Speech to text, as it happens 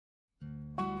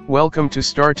Welcome to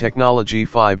Star Technology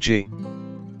 5G.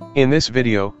 In this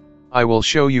video, I will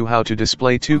show you how to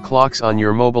display two clocks on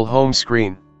your mobile home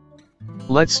screen.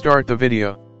 Let's start the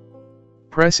video.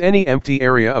 Press any empty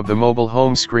area of the mobile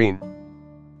home screen.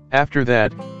 After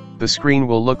that, the screen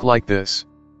will look like this.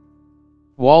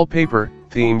 Wallpaper,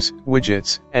 Themes,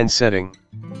 Widgets, and Setting.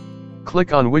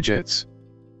 Click on Widgets.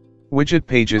 Widget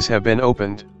pages have been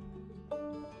opened.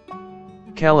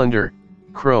 Calendar,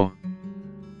 Chrome.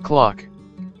 Clock.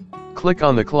 Click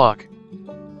on the clock.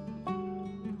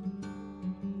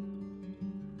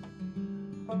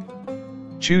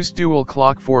 Choose Dual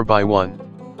Clock 4x1.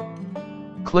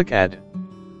 Click Add.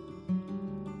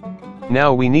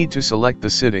 Now we need to select the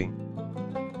city.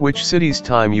 Which city's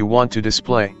time you want to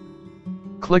display.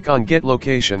 Click on Get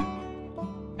Location.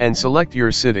 And select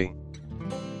your city.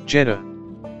 Jeddah,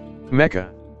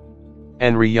 Mecca,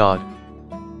 and Riyadh.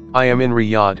 I am in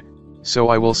Riyadh, so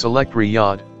I will select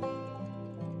Riyadh.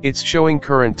 It's showing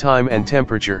current time and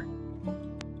temperature.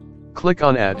 Click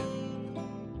on Add.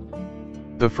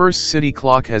 The first city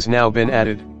clock has now been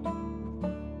added.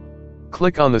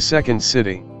 Click on the second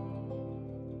city.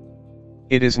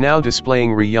 It is now displaying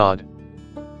Riyadh.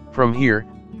 From here,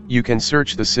 you can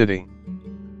search the city.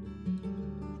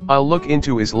 I'll look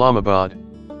into Islamabad.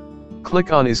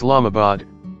 Click on Islamabad,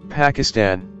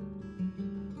 Pakistan.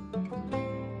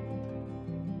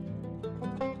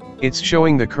 It's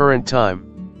showing the current time.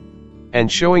 And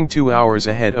showing 2 hours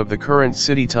ahead of the current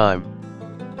city time.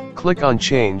 Click on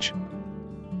Change.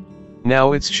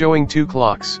 Now it's showing two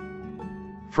clocks.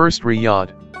 First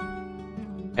Riyadh.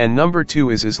 And number 2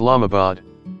 is Islamabad.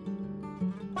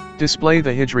 Display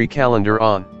the Hijri calendar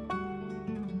on.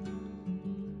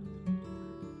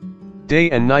 Day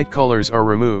and night colors are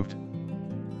removed.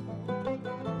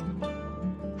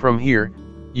 From here,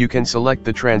 you can select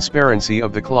the transparency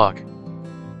of the clock.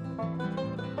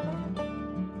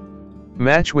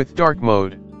 Match with dark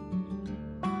mode.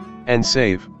 And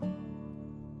save.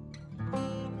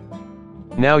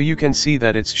 Now you can see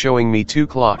that it's showing me two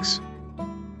clocks.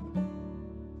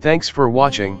 Thanks for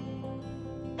watching.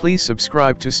 Please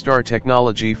subscribe to Star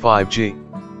Technology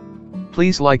 5G.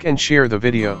 Please like and share the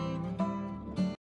video.